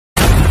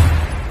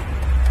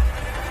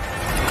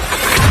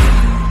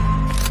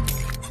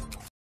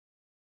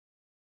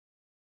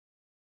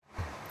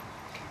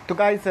तो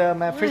गाइस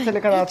मैं फिर से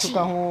लेकर आ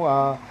चुका हूँ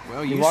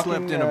Well, you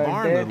slept in a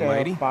barn, little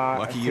lady.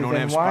 Lucky you don't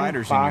have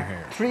spiders in your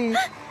hair. 3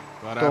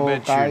 But I तो bet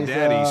your guys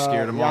daddy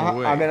scared them all यहाँ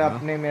away, अगर huh?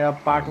 आपने मेरा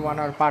पार्ट 1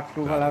 और पार्ट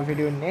 2 वाला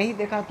वीडियो नहीं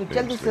देखा तो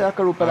जल्दी से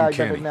आकर ऊपर I'm आई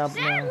बटन Kenny. में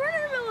अपने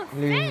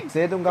लिंक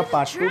दे दूंगा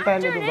पार्ट 2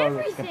 पहले दूंगा और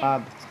उसके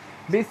बाद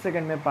 20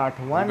 सेकंड में पार्ट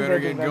 1 दे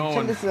दूंगा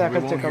जल्दी से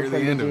आकर चेकआउट कर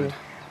लीजिए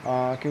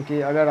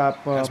क्योंकि अगर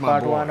आप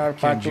पार्ट 1 और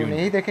पार्ट 2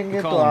 नहीं देखेंगे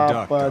तो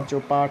आप जो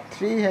पार्ट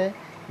 3 है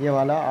ये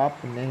वाला आप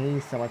नहीं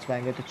समझ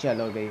पाएंगे। तो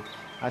चलो गई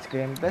आज के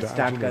गेम पे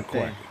स्टार्ट करते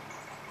हैं।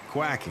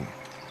 Quacking.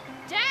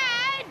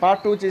 पार्ट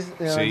 2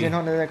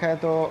 जिन्होंने देखा है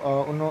तो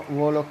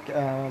वो लोग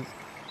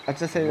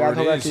अच्छे से याद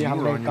होगा कि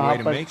हमने कहाँ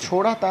पर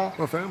छोड़ा था।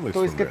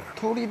 तो इसके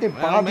थोड़ी देर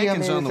बाद ही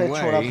हमें इसे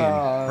छोड़ा था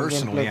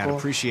गेम प्ले को।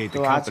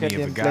 तो आज का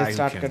गेम प्ले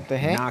स्टार्ट करते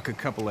हैं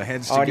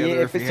और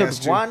ये एपिसोड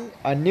 1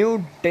 अ न्यू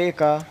डे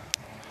का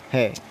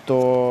है। तो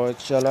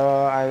चलो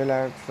आई विल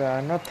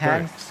नो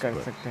थैंक्स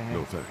कर सकते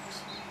हैं।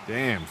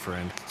 Damn,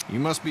 friend. You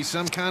must be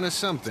some kind of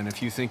something if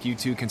you think you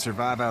two can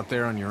survive out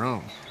there on your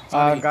own.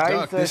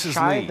 Guys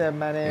शायद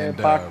मैंने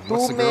पार्ट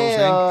 2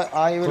 में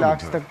I will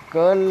ask the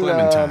girl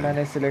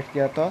मैंने select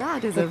किया था।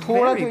 तो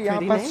थोड़ा जो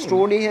यहाँ पर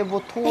स्टोरी है वो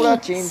थोड़ा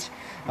चेंज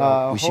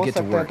हो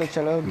सकता है। तो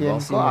चलो गेम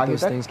को आगे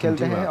तक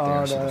खेलते हैं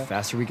और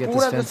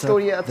पूरा जो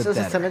स्टोरी अच्छे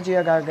से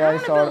समझिएगा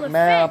गाइस और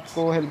मैं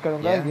आपको हेल्प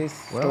करूंगा ये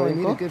स्टोरी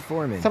को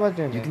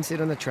समझने में।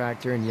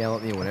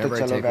 तो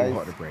चलो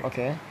guys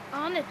okay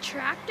On a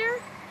tractor?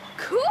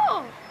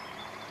 Cool!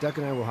 Duck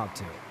and I will hop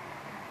to it.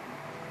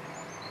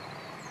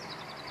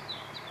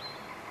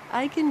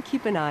 I can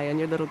keep an eye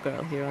on your little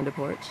girl here on the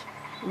porch.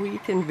 We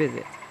can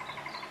visit.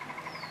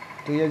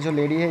 तो ये जो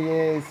लेडी है ये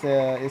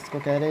इसको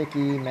कह रहे हैं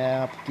कि मैं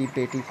आपकी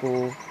बेटी को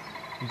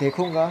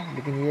देखूंगा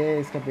लेकिन ये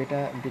इसका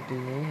बेटी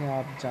नहीं है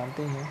आप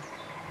जानते हैं।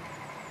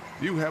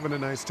 You having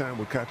a nice time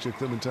with Katya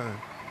Clementine?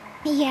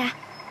 Yeah.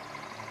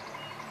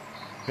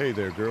 Hey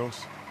there,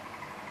 girls.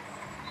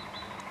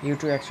 You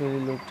two actually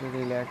look to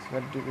relax.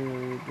 What do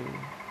you do?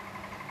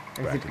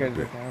 Exit कर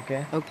देते हैं, okay?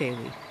 Okay,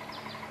 Lee.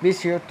 Be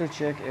sure to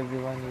check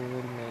everyone you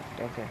will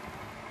meet. Okay.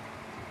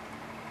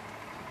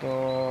 तो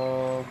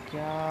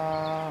क्या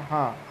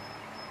हाँ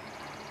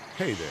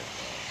Hey there.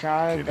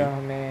 शायद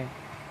हमें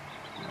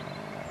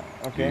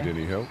okay. Need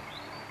any help?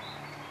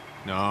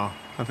 No,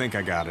 I think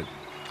I got it.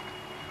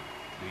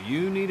 Do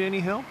you need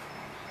any help?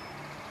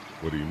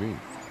 What do you mean?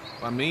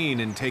 I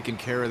mean, in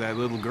taking care of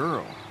that little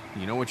girl.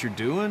 You know what you're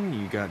doing?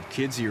 You got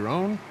kids of your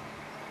own?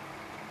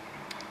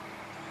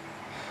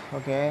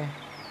 Okay.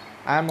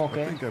 I'm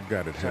okay. I think I've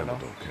got it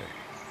handled okay.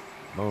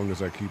 Long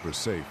as I keep her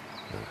safe,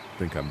 I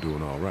think I'm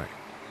doing all right.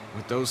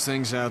 With those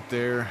things out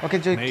there, okay,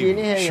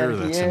 maybe, sure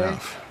that's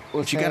enough.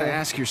 But you gotta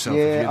ask yourself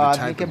if you're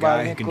the type of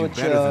guy who can do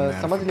better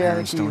than that if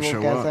parents don't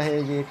show up.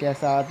 ये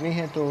कैसा आदमी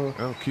है तो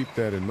I'll keep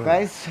that in mind.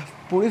 Guys,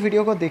 पूरी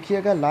video को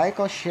देखिएगा, like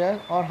और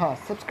share और हाँ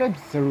सब्सक्राइब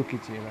जरूर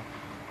कीजिएगा।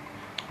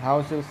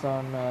 हाउस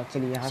सन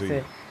चलिए यहाँ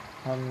से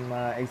हम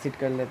एग्जिट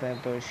कर लेते हैं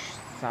तो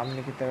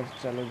सामने की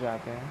तरफ चले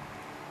जाते हैं।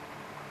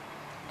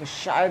 तो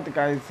शायद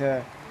गाइस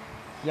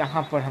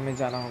यहाँ पर हमें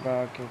जाना होगा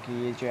क्योंकि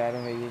ये जो एरो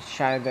है ये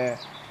शायद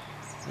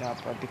यहाँ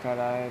पर दिखा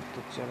रहा है।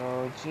 तो चलो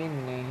जी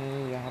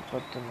नहीं यहाँ पर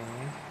तो नहीं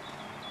है।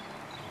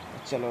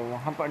 चलो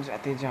वहाँ पर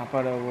जाते हैं जहाँ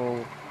पर वो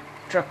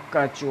ट्रक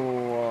का जो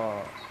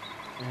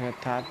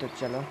था। तो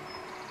चलो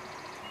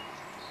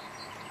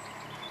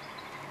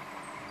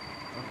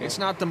It's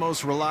not the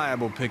most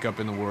reliable pickup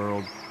in the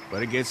world,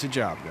 but it gets the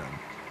job done.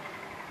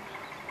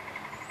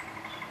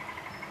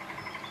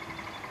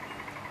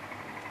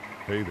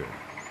 Hey there.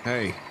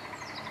 Hey.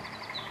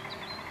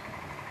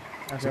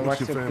 Okay, So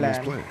what's your family's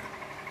plan?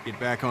 Get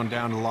back on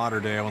down to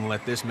Lauderdale and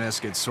let this mess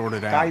get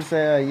sorted out. Guys,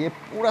 ये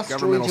पूरा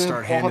story जो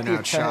है बहुत ही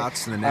अच्छा है।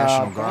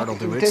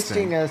 बहुत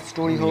interesting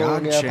story हो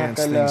गया था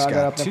कल।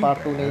 अगर आपने पार्ट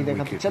 2 नहीं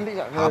देखा तो जल्दी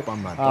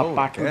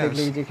पार्ट 2 देख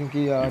लीजिए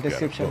क्योंकि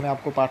डिस्क्रिप्शन में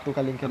आपको पार्ट 2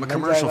 का लिंक मिल जाएगा।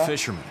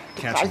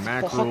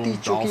 बहुत ही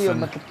चूंकि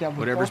मतलब क्या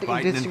बहुत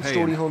इंटरेस्टिंग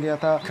स्टोरी हो गया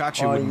था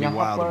और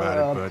यहाँ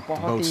पर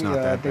बहुत ही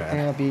देखते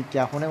हैं अभी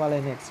क्या होने वाला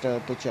है नेक्स्ट।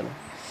 तो चलो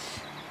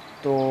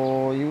तो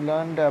you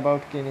learned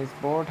about Kaynes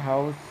boat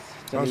house.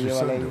 चलिए ये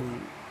वाला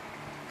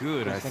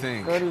Good, I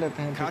think.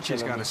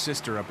 Katya's got a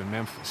sister up in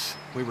Memphis.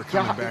 We were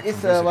coming back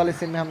इस वाले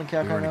सीन में हमें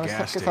क्या करना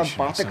है सबके साथ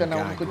बातें करना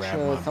होगा कुछ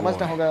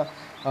समझना होगा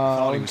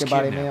उनके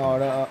बारे में और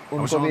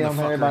उनको भी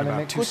हमारे बारे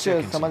में कुछ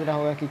समझना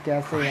होगा कि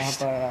कैसे यहाँ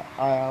पर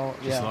आया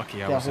या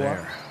क्या हुआ।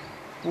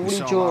 पूरी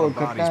जो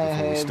घटना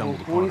है वो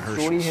पूरी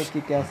स्टोरी है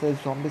कि कैसे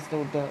ज़ॉम्बीज़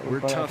ने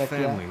ऊपर अटैक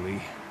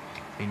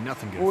किया।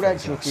 पूरा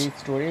जो की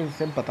स्टोरी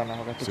उसे बताना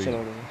होगा। तो चलो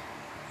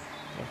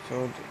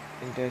so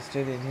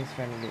interested in his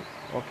family.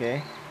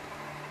 Okay.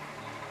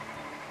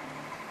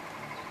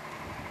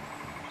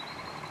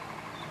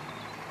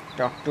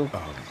 Talk to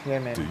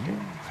Clement. Do you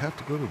have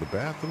to go to the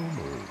bathroom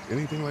or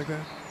anything like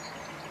that?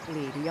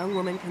 Lee, the young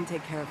woman can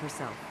take care of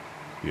herself.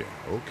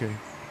 Yeah, okay.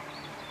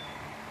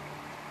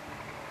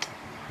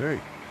 Hey.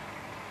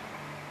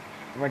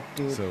 What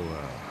do So,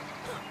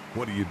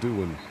 what do you do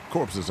when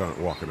corpses aren't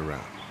walking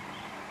around?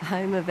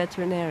 I'm a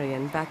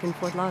veterinarian back in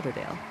Fort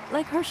Lauderdale,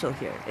 like Herschel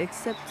here,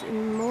 except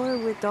more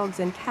with dogs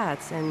and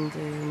cats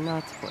and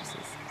not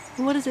horses.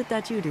 What is it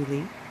that you do,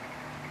 Lee?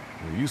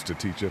 I used to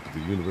teach up at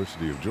the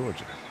University of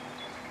Georgia.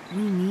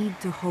 We need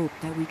to hope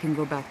that we can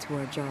go back to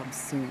our jobs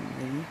soon,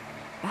 Lee.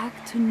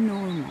 Back to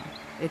normal.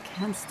 It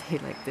can't stay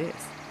like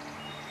this.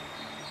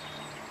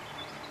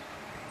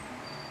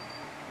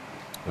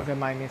 Okay,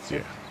 my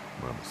mistake.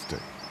 Yeah, my mistake.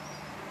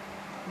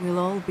 We'll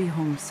all be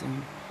home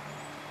soon.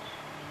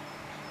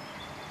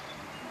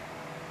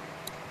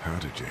 How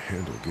did you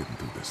handle getting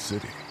through the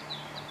city?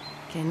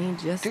 Can you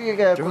just ठीक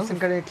है question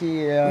करें कि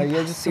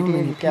ये जो city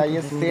है क्या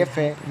ये safe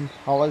है?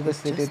 How was the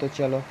city? तो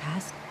चलो.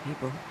 Past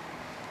people,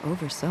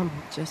 over some,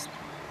 just.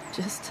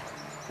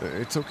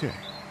 It's okay.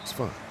 It's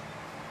fine.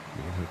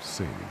 You don't have to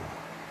say anymore.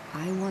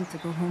 I want to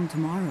go home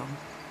tomorrow,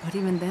 but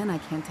even then I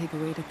can't take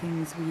away the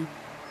things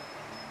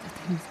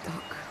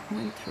Doc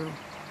went through.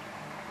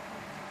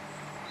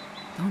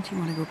 Don't you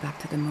want to go back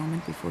to the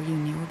moment before you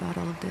knew about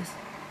all of this?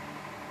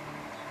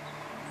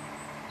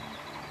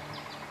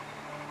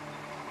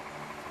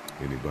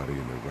 Anybody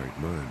in their right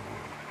mind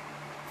would.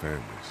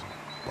 Families,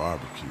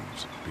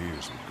 barbecues, and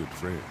beers with good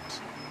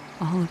friends.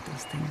 All of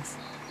those things.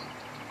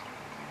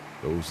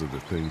 Those are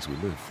the things we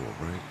live for,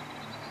 right?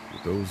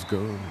 With those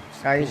gone.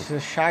 Guys,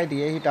 शायद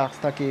यही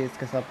task था कि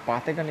इसके साथ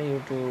बातें करनी हो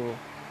तो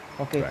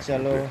ओके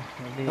चलो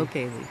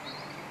Okay, Lee.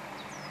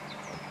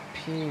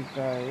 ठीक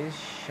है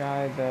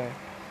शायद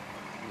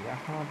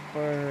यहाँ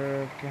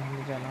पर क्या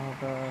हमें जाना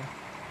होगा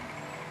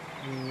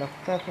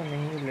लगता तो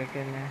नहीं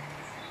लेकिन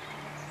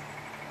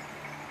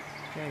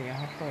क्या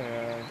यहाँ पर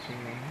जी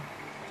नहीं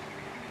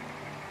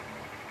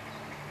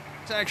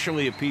It's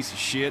actually a piece of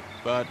shit,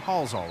 but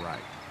Hall's all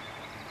right.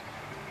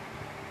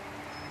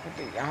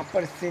 तो यहाँ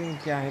पर सीन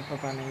क्या है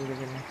पता नहीं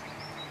लेकिन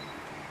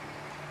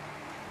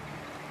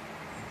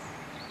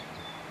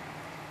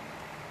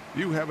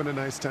You having a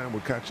nice time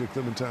with Katya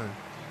Clementine?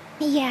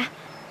 Yeah.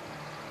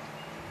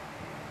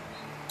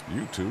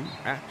 You two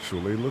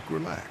actually look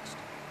relaxed.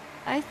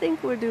 I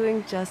think we're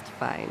doing just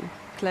fine.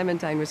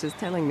 Clementine was just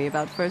telling me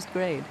about first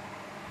grade.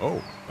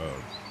 Oh,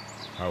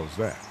 how's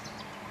that?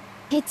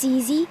 It's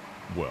easy.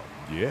 Well,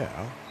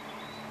 yeah.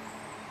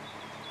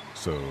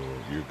 So,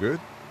 you're good?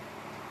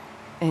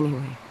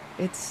 Anyway,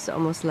 it's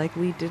almost like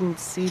we didn't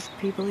see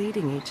people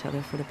eating each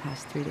other for the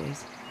past 3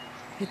 days.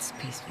 It's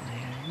peaceful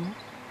here, isn't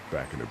it?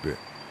 Back in a bit.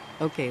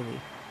 Okay,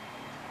 Lee.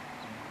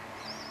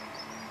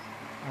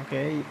 Okay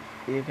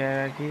ये कह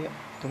रहा है कि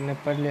तुमने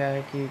पढ़ लिया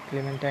है कि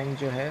क्लेमेंटाइन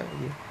जो है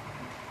ये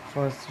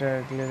फर्स्ट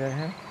ग्रेडर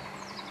है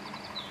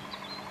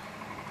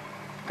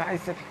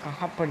गाइस अभी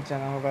कहाँ पर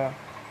जाना होगा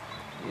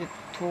ये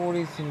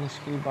थोड़ी सी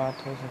मुश्किल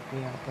बात हो सकती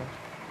है यहाँ पर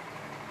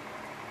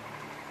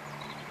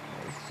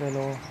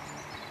चलो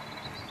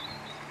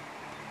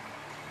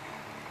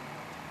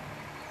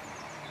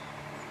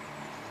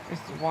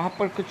वहाँ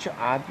पर कुछ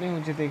आदमी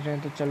मुझे देख रहे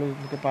हैं तो चलो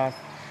उनके पास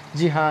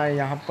जी हाँ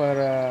यहाँ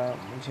पर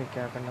मुझे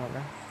क्या करना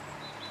होगा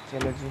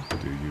चलो जी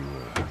Do you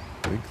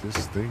think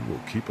this thing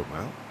will keep him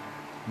out?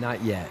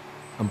 Not yet.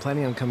 I'm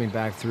planning on coming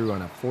back through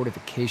on a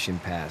fortification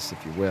pass,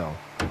 if you will.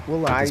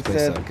 Well, This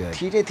place is good.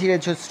 धीरे-धीरे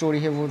जो स्टोरी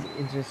है वो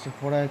इंटरेस्टिंग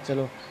हो रहा है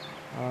चलो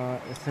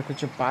इससे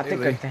कुछ बातें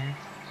करते हैं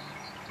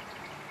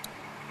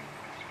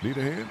Need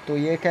a hand? तो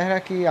ये कह रहा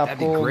कि That'd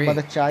be आपको great.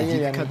 मदद If चाहिए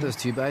you या could cut नहीं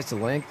those 2 bys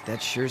to length,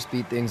 that sure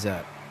speed things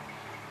up.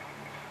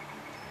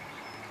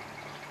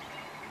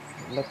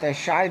 लगता है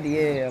शायद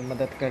ये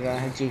मदद कर रहा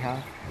है जी हाँ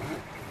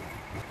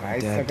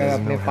गाइस Dad अगर doesn't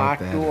आपने know how part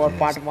bad 2 it और is.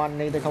 पार्ट 1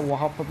 नहीं देखा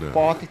वहाँ पर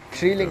बहुत ही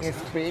थ्रिलिंग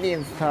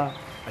एक्सपीरियंस था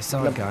I saw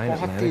a guy in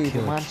बहुत Atlanta ही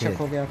kill a रोमांचक kid.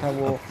 हो गया था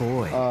वो A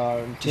boy.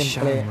 Just game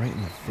shot play him right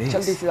in the face.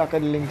 जल्दी से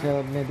जाकर लिंक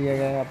में दिया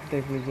गया है आप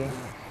देख लीजिए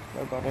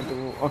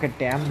okay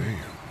dam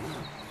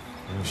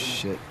Oh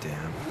shit,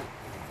 damn.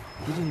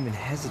 He didn't even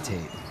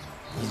hesitate.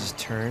 He just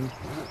turned,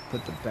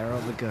 put the barrel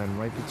of the gun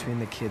right between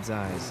the kid's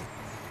eyes,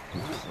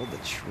 and pulled the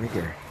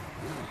trigger.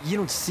 You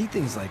don't see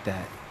things like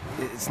that.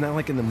 It's not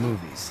like in the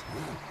movies.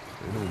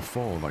 They don't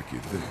fall like you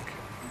think.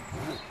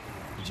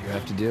 Did you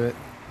have to do it?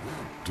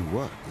 Do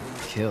what?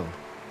 Kill.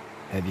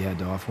 Have you had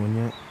to off one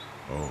yet?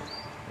 Oh,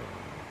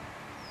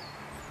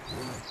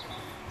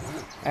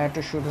 I had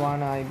to shoot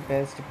one I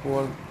best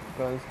poor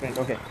girl's friend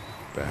okay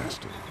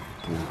bastard.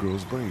 Poor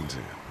girl's brains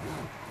in.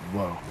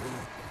 Whoa.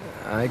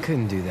 I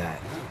couldn't do that.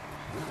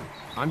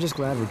 I'm just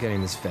glad we're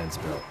getting this fence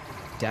built.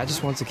 Dad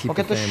just wants to keep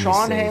Okay, the तो family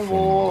Shawn है safe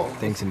वो and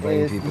thinks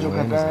inviting people जो in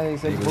कर is रहा है a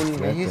इसे bigger भूल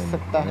threat नहीं than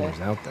सकता है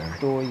whatever's out there.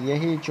 तो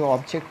यही जो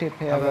ऑब्जेक्टिव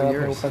है How अगर about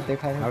आपने yours? ऊपर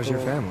देखा है How's तो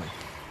your family?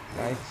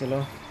 गाइस चलो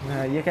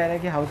ये कह रहे हैं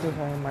कि how to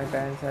find my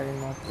parents are in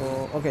Moscow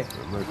okay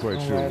I'm not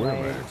quite sure where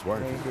my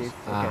ex-wife is.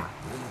 Ah.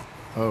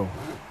 Oh.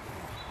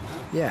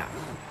 Yeah.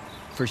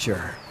 For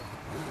sure.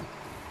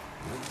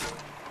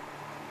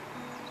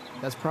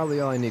 That's probably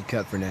all I need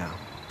cut for now.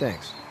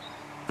 Thanks.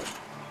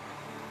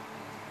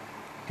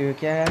 तो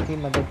क्या है कि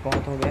मदद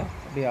बहुत हो गया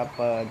अभी आप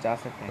जा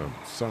सकते हैं I'm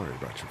sorry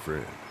about your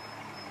friend.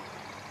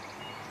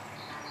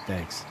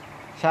 Thanks.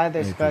 शायद I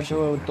इसका जो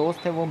appreciate that.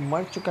 दोस्त है वो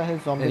मर चुका है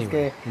zombies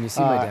के Anyway, when you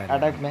see my dad,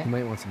 attack you में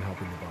might want some help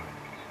in the barn.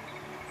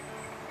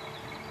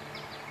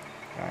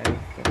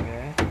 Guys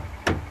गए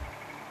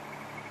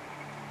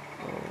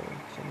तो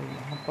चलो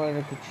यहाँ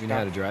पर कुछ You know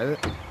how to drive it?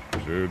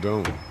 Sure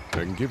don't. I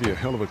can give you a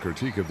hell of a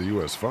critique of the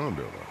U.S. Farm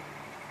Bill, though.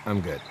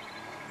 I'm good.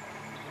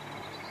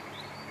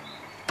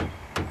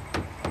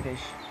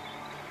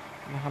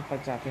 यहाँ पर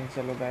जाते हैं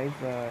चलो गाइस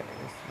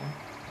इसमें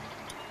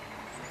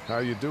How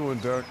you doing,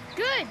 Duck?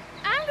 Good.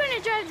 I'm going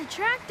to drive the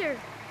tractor.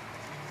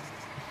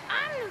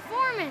 I'm the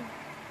foreman.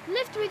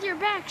 Lift with your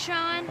back,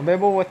 Sean. अबे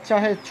वो अच्छा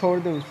है छोड़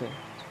दे उसे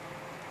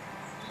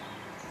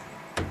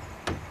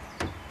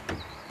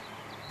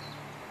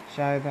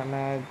शायद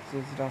हमें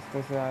जिस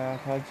रास्ते से आया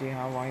था जी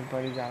हाँ वहीं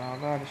पर ही जाना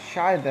होगा और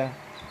शायद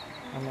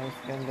हमें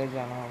उसके अंदर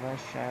जाना होगा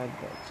शायद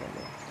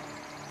चलो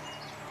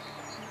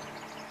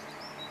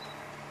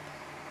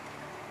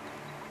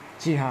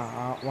जी हाँ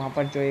वहाँ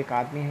पर जो एक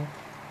आदमी है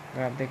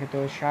अगर आप देखें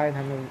तो शायद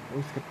हमें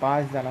उसके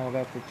पास जाना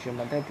होगा कुछ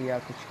मदद या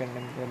कुछ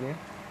करने के लिए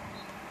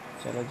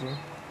चलो जी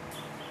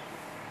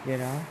ये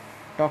रहा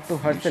टॉक टू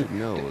हर्षल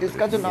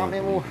इसका जो नाम है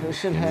वो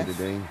हर्षल है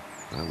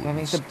तो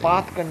हमें इससे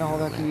बात करना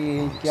होगा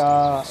कि क्या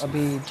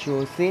अभी जो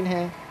सीन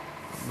है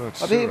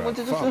अभी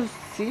मुझे जो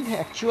सीन है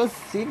एक्चुअल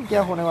सीन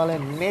क्या होने वाला है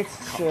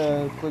नेक्स्ट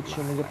कुछ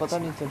मुझे पता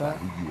नहीं चला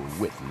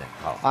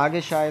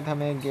आगे शायद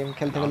हमें गेम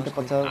खेलते खेलते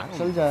पता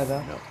चल जाएगा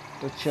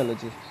तो चलो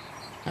जी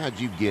How'd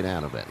you get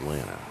out of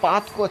Atlanta?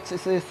 बात को अच्छे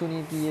से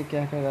सुनिए कि ये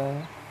क्या कर रहा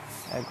है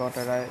I got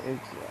it.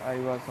 I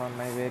was on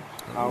my way out.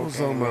 I was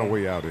on my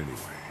way out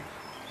anyway.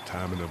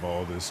 Timing of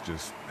all this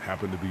just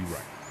happened to be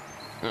right.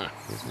 Huh,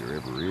 if there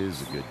ever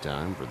is a good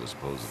time for the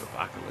supposed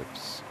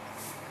apocalypse.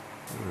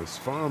 This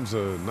farm's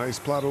a nice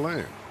plot of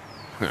land.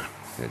 Huh,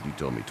 had you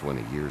told me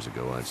 20 years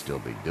ago I'd still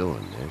be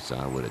doing this,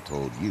 I would have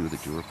told you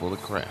that you were full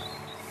of crap.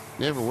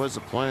 Never was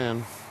a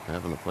plan,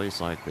 having a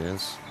place like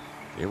this.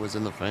 It was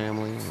in the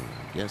family, and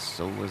I guess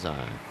so was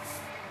I.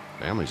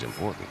 Family's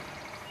important.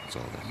 It's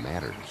all that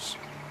matters.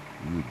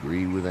 You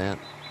agree with that?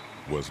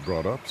 Was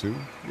brought up to,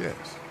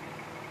 yes.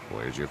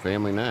 Where's your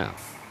family now?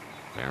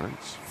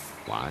 Parents?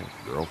 Wife?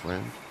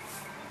 Girlfriend?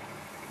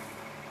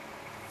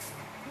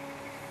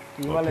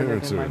 My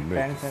parents are in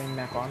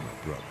Macon. My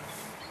brother.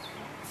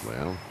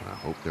 Well, I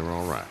hope they're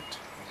all right.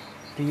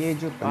 तो ये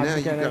जो And now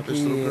you got this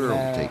little girl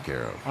to take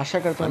care of. आशा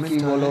करता हूँ कि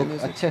वो लोग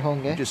अच्छे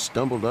होंगे. You just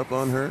stumbled up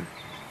on her?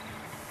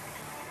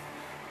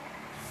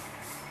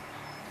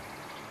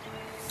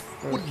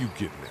 What are you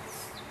getting at?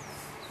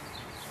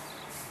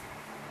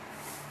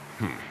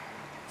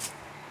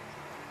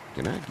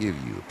 Can I give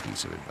you a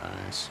piece of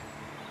advice?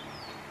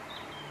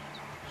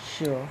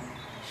 Sure.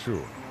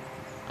 Sure.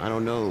 I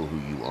don't know who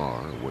you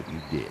are or what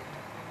you did,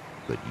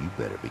 but you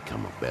better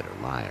become a better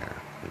liar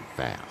and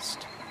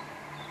fast.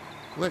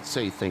 Let's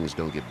say things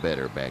don't get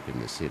better back in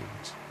the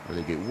cities, or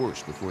they get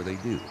worse before they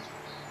do.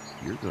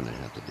 You're going to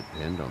have to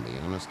depend on the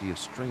honesty of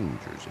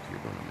strangers if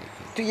you're going to make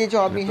it. तो ये जो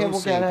आदमी है वो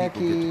कह रहा है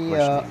कि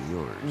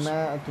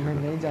मैं तुम्हें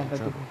नहीं जानता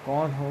तुम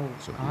कौन हो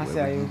कहाँ से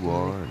आए हो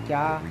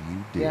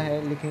क्या है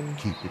लेकिन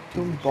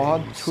तुम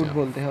बहुत झूठ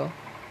बोलते हो.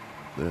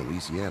 But at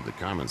least you have the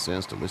common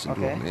sense to listen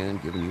to a man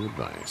giving you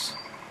advice.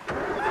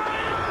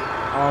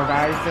 और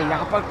गाइस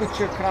यहाँ पर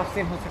कुछ खराब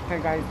सीन हो सकता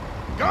है guys.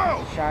 Go!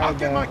 I'll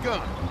get my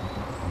gun.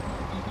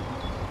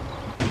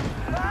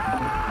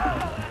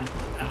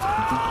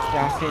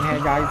 क्या सीन है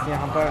गाइस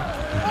यहाँ पर.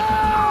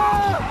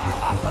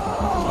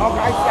 और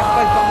गाइस यहाँ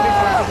पर ज़ॉम्बीज़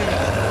आ चुके हैं.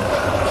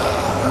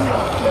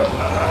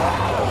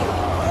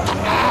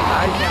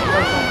 गाइस यहाँ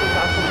पर ज़ॉम्बीज़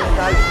आ चुके हैं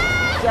गाइस.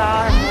 क्या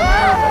है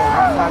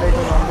बहुत सारे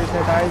जो ज़ॉम्बीज़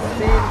हैं गाइस.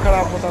 सीन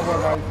खराब होता हुआ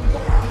गाइस.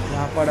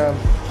 यहाँ पर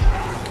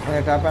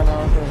tap and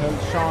to help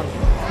Shawn.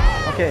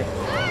 Okay.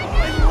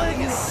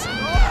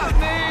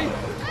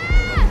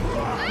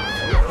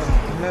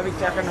 हमें भी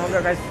क्या करना होगा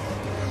गाइस.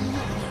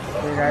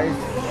 Okay guys.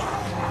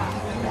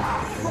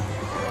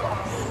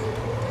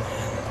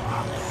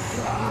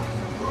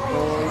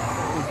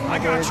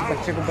 तो इस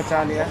बच्चे को बचा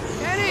लिया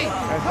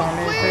तो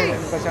हमें इसे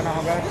बचाना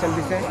होगा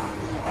जल्दी से.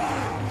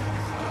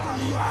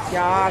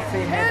 क्या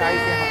सीन है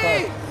गाइस यहाँ पर.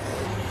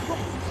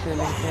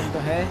 चलिए सीन तो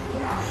है.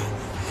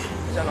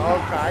 चलो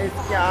गाइस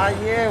क्या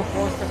ये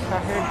हो सकता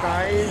है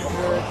गाइस.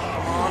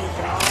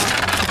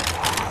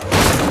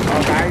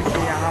 और गाइस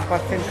यहाँ पर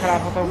सीन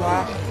खराब होता हुआ.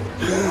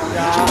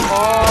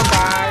 ओ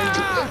गाइस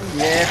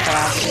ये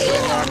खराब हो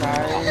गया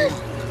गाइस.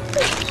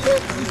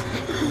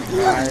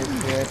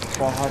 ये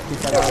बहुत ही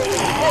खराब हो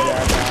गया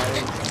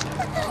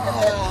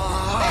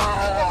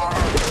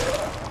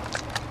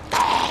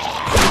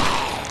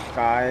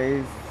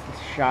गाइस.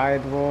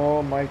 शायद वो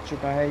मर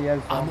चुका है या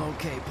I'm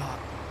okay, Pop.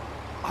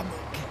 I'm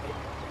okay.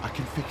 I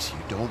can fix you.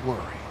 Don't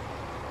worry.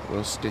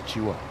 We'll stitch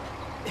you up.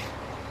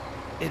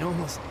 It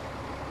almost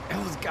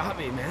got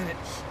me, man.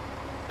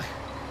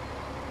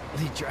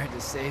 He tried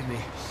to save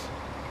me.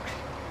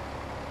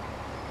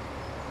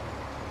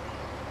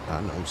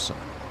 I know,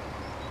 son.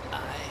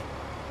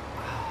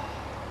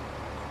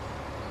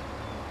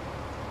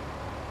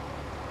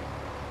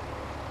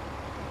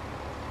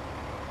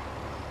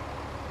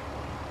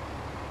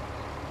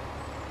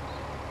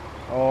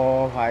 ओ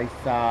भाई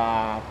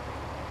साहब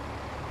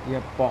ये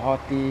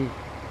बहुत ही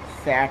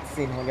सैड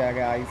सीन हो गया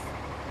गाइस.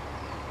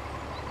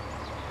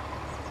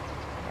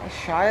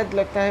 शायद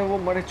लगता है वो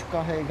मर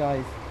चुका है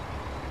गाइस।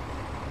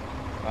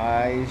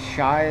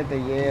 शायद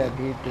ये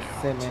अभी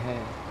गुस्से में है।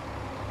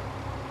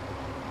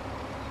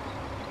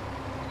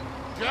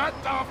 Get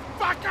the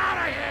fuck out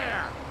of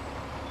here!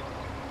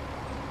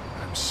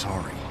 I'm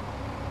sorry.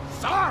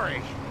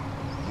 Sorry?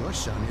 Your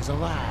son is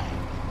alive.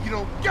 You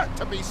don't get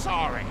to be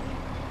sorry.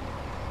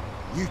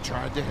 You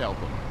tried to help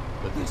him,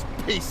 but this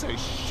piece of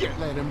shit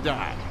let him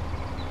die.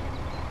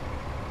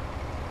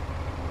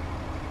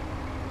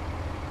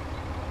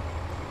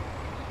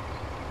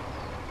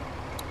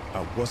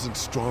 I wasn't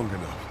strong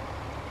enough.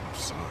 I'm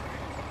sorry.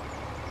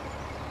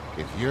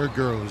 If your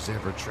girl is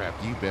ever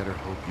trapped, you better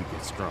hope you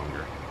get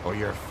stronger, or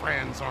your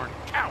friends aren't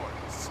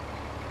cowards.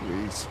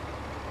 Please,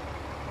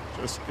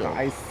 just go.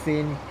 Guys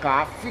scene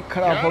काफी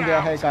खराब हो गया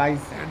है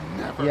guys.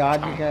 ये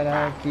आदमी कह रहा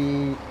है कि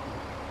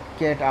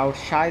गेट आउट,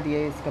 शायद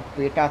ये इसका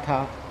बेटा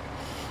था।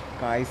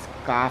 गाइस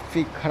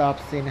काफी खराब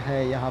सीन है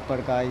यहाँ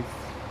पर गाइस।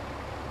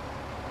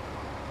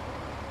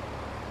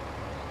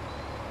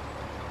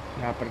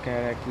 यहाँ पर कह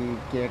रहा है कि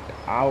गेट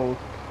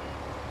आउट,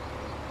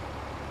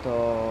 तो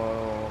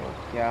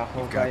क्या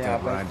होगा यहाँ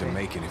पर से?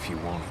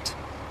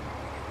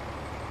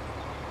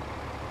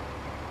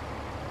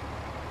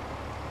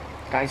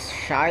 गाइस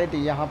शायद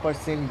यहाँ पर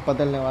सीन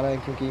बदलने वाला है,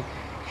 क्योंकि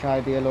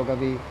शायद ये लोग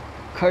अभी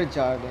घर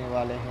जाने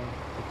वाले हैं।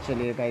 तो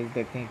चलिए गाइस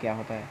देखते हैं क्या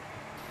होता है।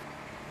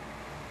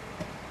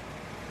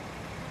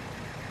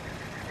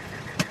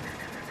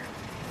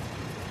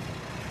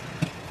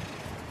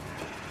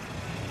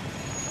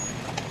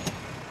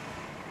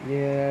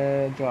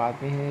 ये जो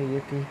आदमी है ये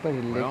कहीं पर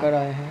लेकर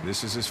आए हैं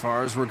This is as far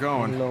as we're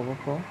going. इन लोगों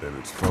को। Then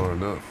it's far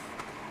enough.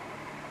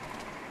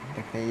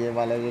 देखते हैं ये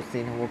वाला जो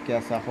सीन है वो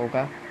कैसा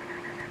होगा।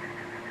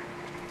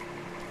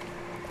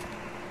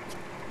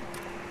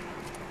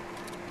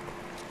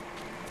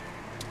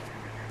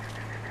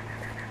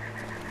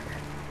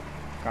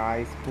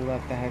 गाइस पूरा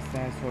तहस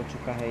नहस हो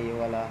चुका है ये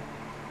वाला।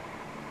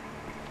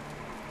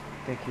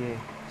 देखिए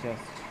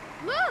जस्ट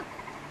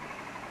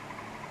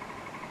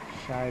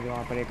शायद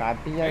वहाँ पर एक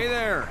आदमी है।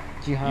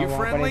 जी हाँ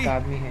वहाँ पर एक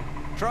आदमी है।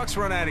 Trucks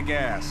run out of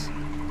gas.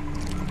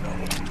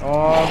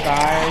 Oh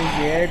guys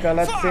ये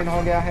गलत सीन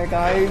हो गया है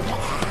गाइस।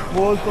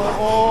 वो तो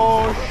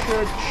ओह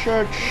शिट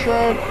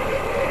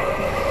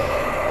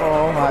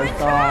ओह भाई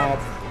साहब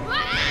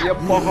ये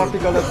बहुत ही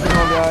गलत सीन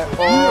हो गया है।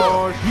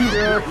 ओह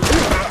शिट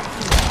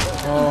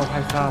ओह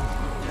भाई साहब।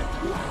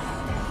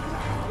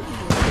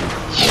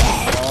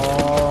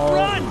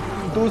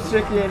 दूसरे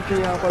की एंट्री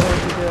यहाँ पर हो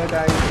चुकी है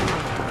गाइस।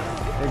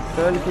 एक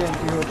गर्ल की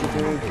एंट्री हो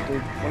चुकी है, तो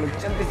वो लोग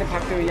जल्दी से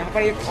भागते हुए यहाँ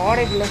पर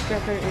एक लड़का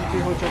का एंट्री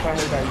हो चुका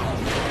है गाइस।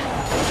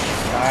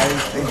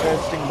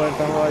 इंटरेस्टिंग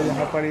बढ़ता हुआ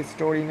यहाँ पर इस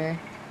स्टोरी में।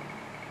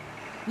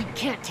 We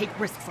can't take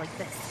risks like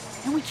this,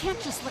 and we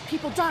can't just let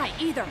people die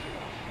either.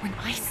 When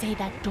I say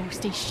that door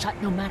stays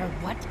shut no matter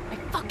what, I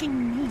fucking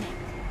mean it.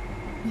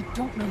 We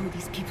don't know who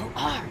these people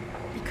are.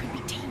 They could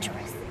be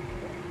dangerous.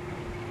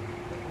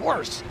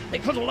 Worse, they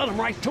could have let them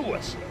right to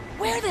us.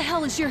 Where the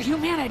hell is your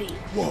humanity?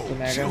 Whoa,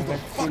 chill the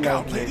fuck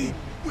out, lady.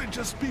 We're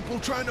just people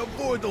trying to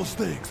avoid those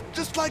things,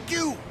 just like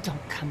you.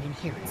 Don't come in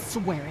here and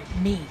swear at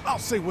me.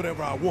 I'll say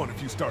whatever I want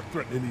if you start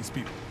threatening these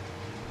people.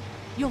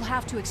 You'll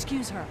have to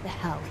excuse her. The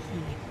hell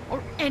he or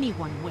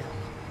anyone will.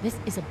 This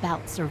is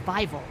about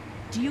survival.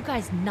 Do you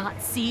guys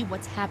not see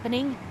what's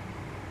happening?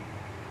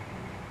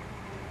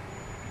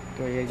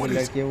 तो ये जो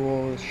लड़की है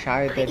वो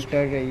शायद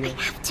डर रही है।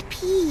 I have to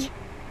pee.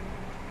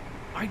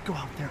 I'd go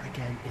out there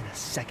again in a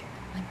second.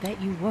 I bet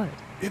you would.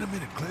 In a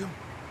minute, Clem.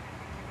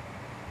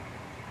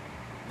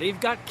 They've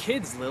got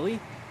kids, Lily.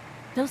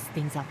 Those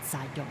things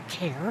outside don't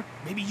care.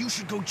 Maybe you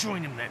should go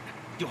join them then.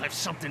 You'll have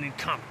something in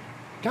common.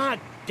 God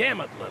damn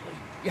it, Lily.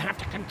 You have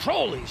to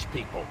control these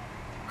people.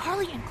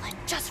 Carly and Glenn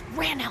just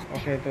ran out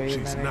there. Okay,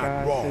 she's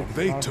not wrong.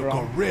 They took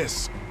a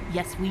risk.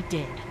 Yes, we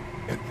did.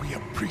 And we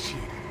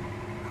appreciate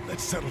it.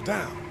 Let's settle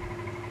down.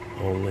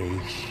 Holy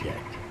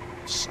shit.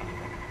 Son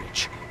of a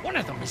bitch. One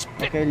of them is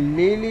bitten. Okay,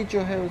 Lily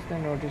जो है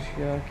उसने notice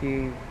किया कि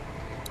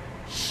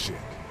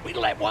shit. We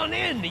let one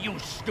in, you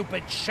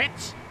stupid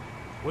shits.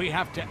 We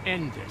have to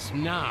end this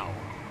now.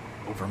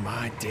 Over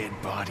my dead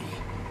body.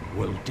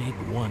 We'll dig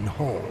one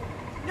hole.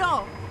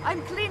 No,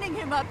 I'm cleaning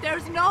him up.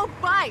 There's no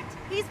bite.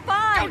 He's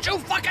fine. Don't you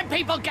fucking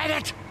people get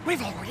it?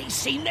 We've already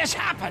seen this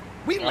happen.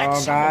 We let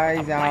guys, someone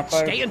with a bite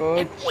stay in,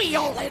 and we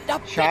all end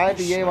up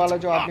शायद ये वाला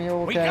जो आदमी है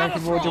वो कह रहा है कि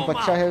वो जो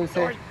बच्चा है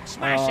उसे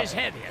smash his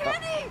head in.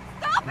 Kenny,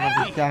 stop मैं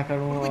it! क्या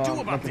करूँ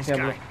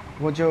मतलब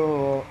वो जो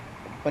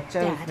बच्चा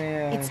है उसने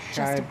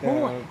शायद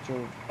जो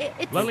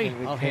Lily,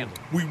 I'll handle it.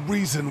 We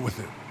reason with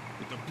him.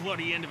 With the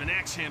bloody end of an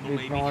axe handle, did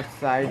maybe. not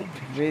side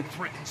with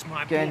threatens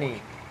my Kenny.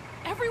 boy.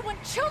 Everyone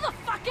chill the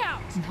fuck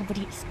out!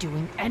 Nobody is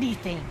doing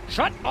anything.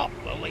 Shut up,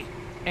 Lily.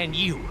 And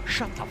you,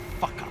 shut the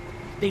fuck up.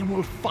 They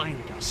will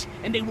find us,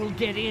 and they will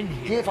get in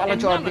here. ये वाला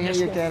जो आदमी है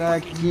ये कह रहा है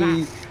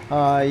कि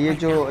ये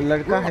जो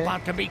लड़का है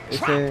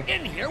इसे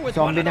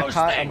ज़ॉम्बी ने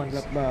खा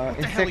मतलब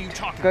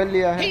इंसेक्ट कर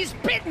लिया है। He's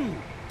bitten.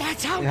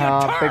 That's how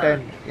हाँ you turn.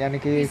 bitten यानी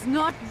कि He's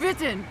not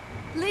bitten.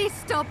 Please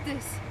stop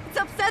this. It's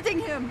upsetting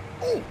him.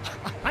 Oh,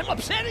 I'm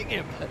upsetting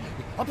him.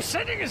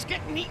 Upsetting is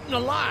getting eaten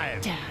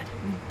alive. Dad,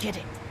 we get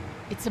it.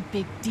 It's a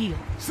big deal.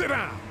 Sit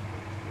down.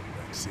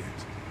 That's it.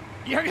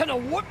 You're gonna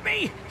whoop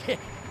me?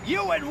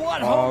 You and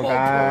what Oh, homo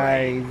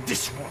guys. boy?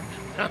 This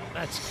one.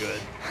 That's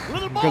good.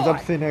 Little boy, गजब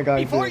scene है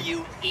guys. before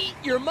you eat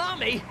your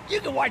mommy,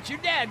 you can watch your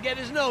dad get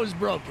his nose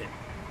broken.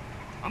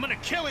 I'm gonna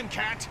kill him,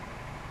 Cat.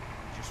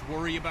 Just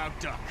worry about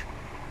Duck.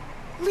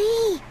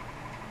 Lee,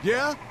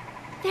 Yeah?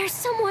 there's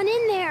someone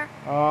in there.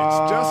 It's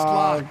just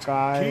locked.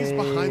 Guys. Keys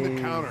behind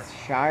the counter.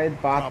 शायद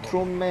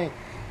bathroom में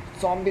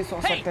zombies हो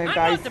Hey, सकते हैं I'm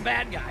guys. not the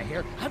bad guy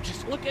here. I'm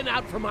just looking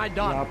out for my यहाँ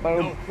daughter.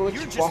 पर No, कुछ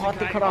you're just बहुत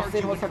the he guy खराब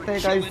सीन हो arguing सकते हैं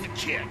for guys. killing a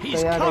kid.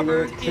 He's तैयार रहिए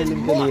covered in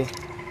thrilling के लिए.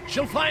 muck.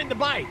 She'll find the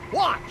bite.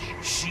 Watch.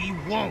 She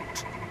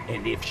won't.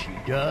 And if she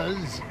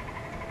does,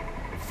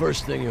 the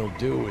first thing he'll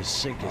do is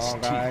sink his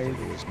teeth guys.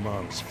 into his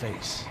mom's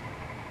face.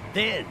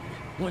 Then,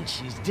 once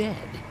she's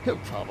dead,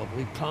 he'll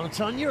probably pounce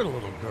on your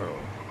little girl.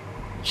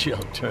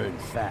 She'll turn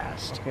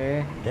fast.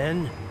 Okay. Then,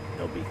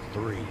 there'll be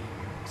 3.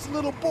 It's a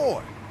little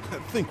boy. I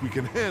think we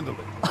can handle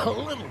it. A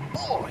little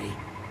boy?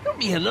 He'll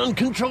be an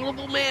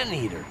uncontrollable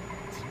man-eater.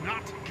 It's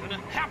not gonna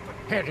happen.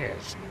 It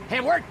is.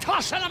 And we're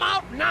tossing him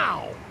out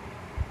now!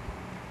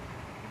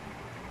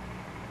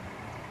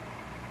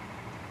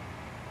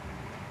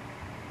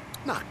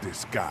 Knock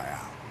this guy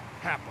out.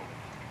 Happily.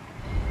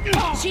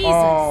 Jesus!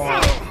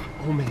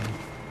 Oh man.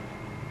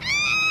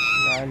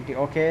 Reality,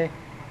 okay.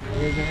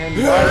 ये जो है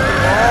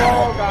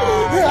oh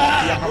guys,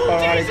 यहाँ पर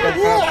हमारे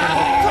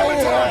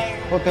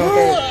होते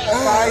होते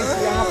guys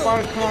यहाँ पर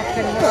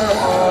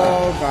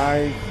oh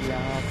guys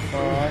यहाँ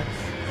पर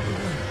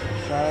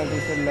शायद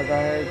इसे लगा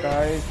है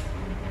guys.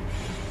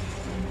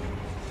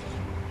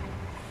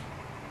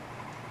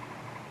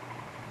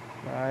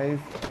 Guys,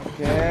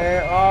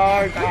 okay,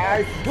 oh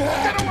guys.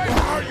 Get away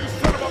from her, you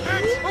son of a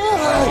bitch! Oh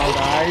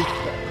guys,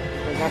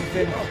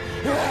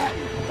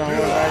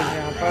 guys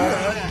यहाँ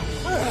पर.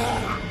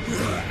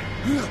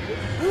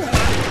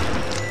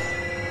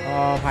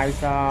 Oh भाई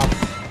साहब.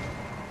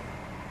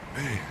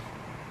 Man,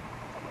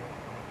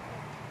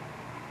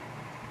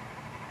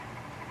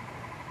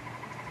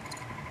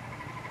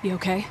 You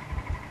okay?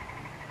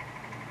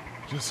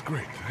 just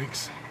great,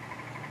 thanks.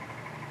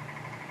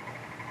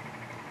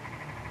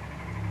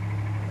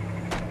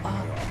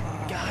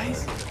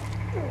 Guys?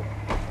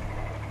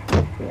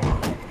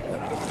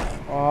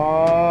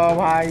 Oh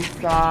भाई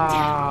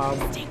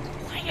साहब. Stay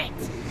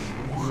quiet.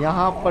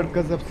 यहाँ पर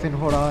गजब सीन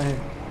हो रहा है.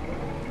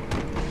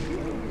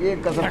 ये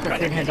गजब का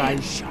सीन है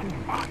गाइस.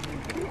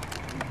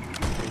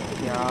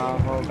 क्या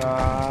होगा?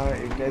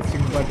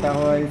 इंटरेस्टिंग बढ़ता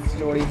हुआ इस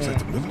स्टोरी Is में. that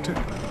the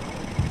military?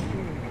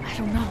 I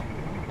don't know.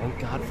 Thank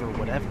God for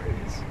whatever it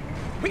is.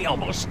 We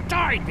almost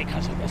died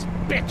because of this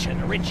bitch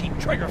and a Richie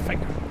trigger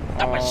finger.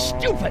 That was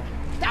stupid.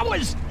 That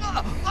was...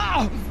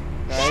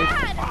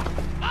 Guys.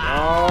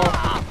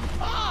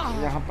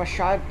 यहाँ पर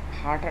शायद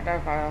heart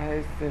attack आया है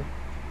इससे.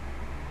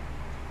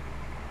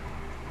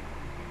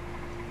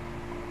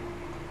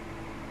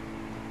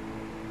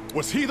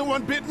 Was he the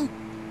one bitten?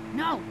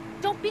 No,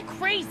 don't be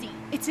crazy.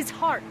 It's his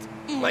heart.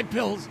 My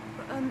pills.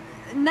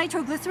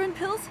 Nitroglycerin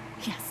pills?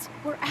 Yes,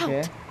 we're out.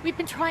 Okay. We've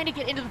been trying to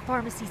get into the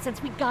pharmacy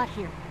since we got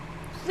here.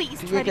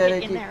 Please ये try to कह get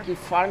रहे in there. कि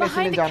pharmacy में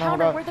Behind the जाना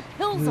counter होगा. where the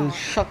pills are.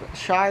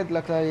 शायद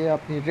लगता है ये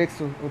अपनी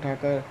रिस्क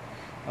उठाकर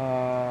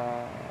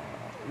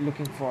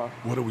looking for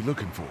What are we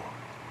looking for?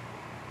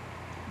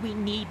 We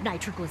need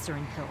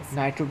nitroglycerin pills. Please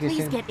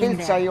nitroglycerin get in pills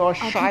there. चाहिए और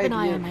I'll keep शायद an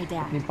eye ये on my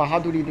dad. अपनी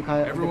बहादुरी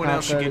Everyone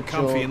else should get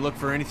comfy and look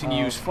for anything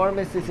useful.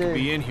 Pharmacy से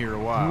Be in here a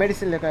while.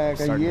 Medicine लेकर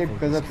आएगा. ये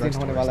गजब सीन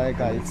होने वाला है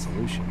guys.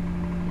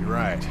 You're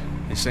right.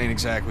 This ain't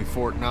exactly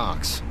Fort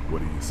Knox. What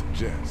do you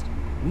suggest?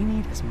 We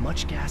need as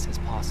much gas as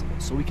possible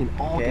so we can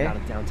all Okay. get out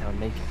of downtown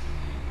Macon.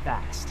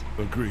 Fast.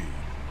 Agreed.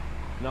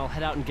 And I'll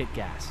head out and get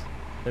gas.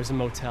 There's a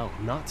motel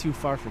not too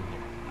far from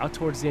here, out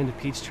towards the end of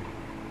Peachtree.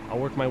 I'll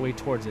work my way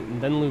towards it and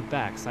then loop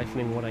back,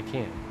 siphoning what I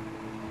can.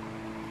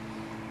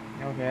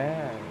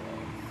 Okay.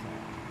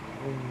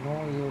 We know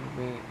you'll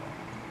be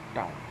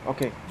down.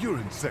 Okay. You're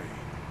insane.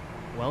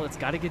 Well, it's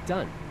got to get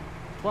done.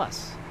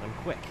 Plus, I'm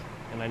quick,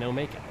 and I know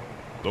Macon.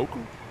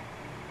 Local?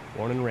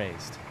 Born and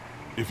raised.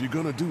 If you're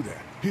gonna do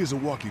that, here's a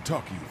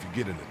walkie-talkie if you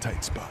get in a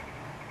tight spot.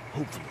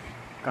 Hopefully.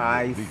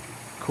 Guys.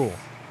 Cool.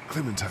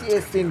 Clementine's ये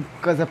got scene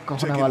the- गजब का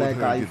Check होने in वाला with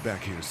है her and guys. get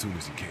back here as soon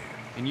as you can.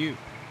 And you,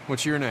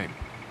 what's your name?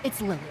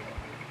 It's Lily.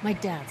 My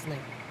dad's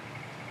Larry.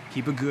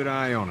 Keep a good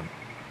eye on him.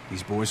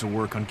 These boys will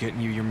work on getting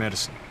you your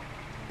medicine.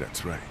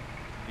 That's right.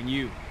 And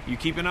you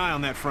keep an eye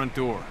on that front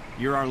door.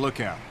 You're our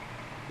lookout.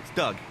 It's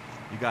Doug.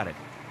 You got it.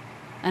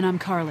 And I'm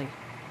Carly.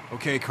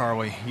 Okay,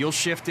 Carly, you'll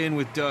shift in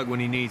with Doug when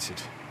he needs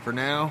it. For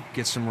now,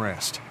 get some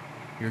rest.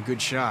 You're a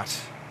good shot,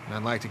 and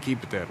I'd like to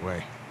keep it that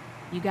way.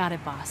 You got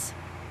it, boss.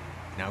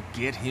 Now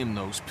get him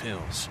those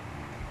pills.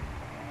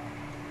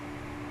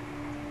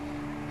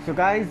 So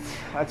guys,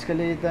 आज के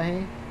लिए इतना ही.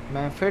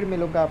 मैं फिर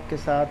मिलूँगा आपके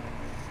साथ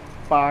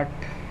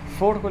part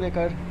 4 को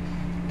लेकर.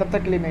 तब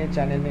तक के लिए मेरे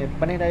चैनल में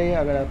बने रहिए.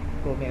 अगर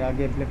आपको मेरा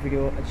गेम प्ले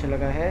वीडियो अच्छा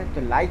लगा है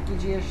तो लाइक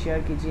कीजिए,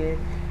 शेयर कीजिए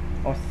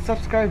और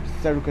सब्सक्राइब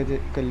ज़रूर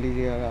कर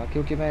लीजिएगा,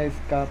 क्योंकि मैं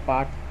इसका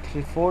पार्ट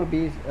 4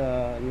 भी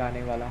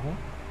लाने वाला हूँ।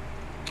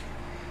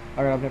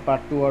 अगर आपने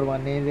पार्ट 2 और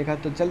 1 नहीं देखा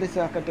तो जल्दी से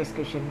आकर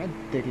डिस्क्रिप्शन में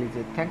देख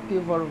लीजिए। Thank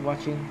you for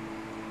watching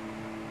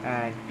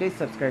and please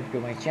subscribe to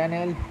my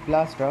channel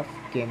blast of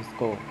games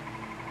को।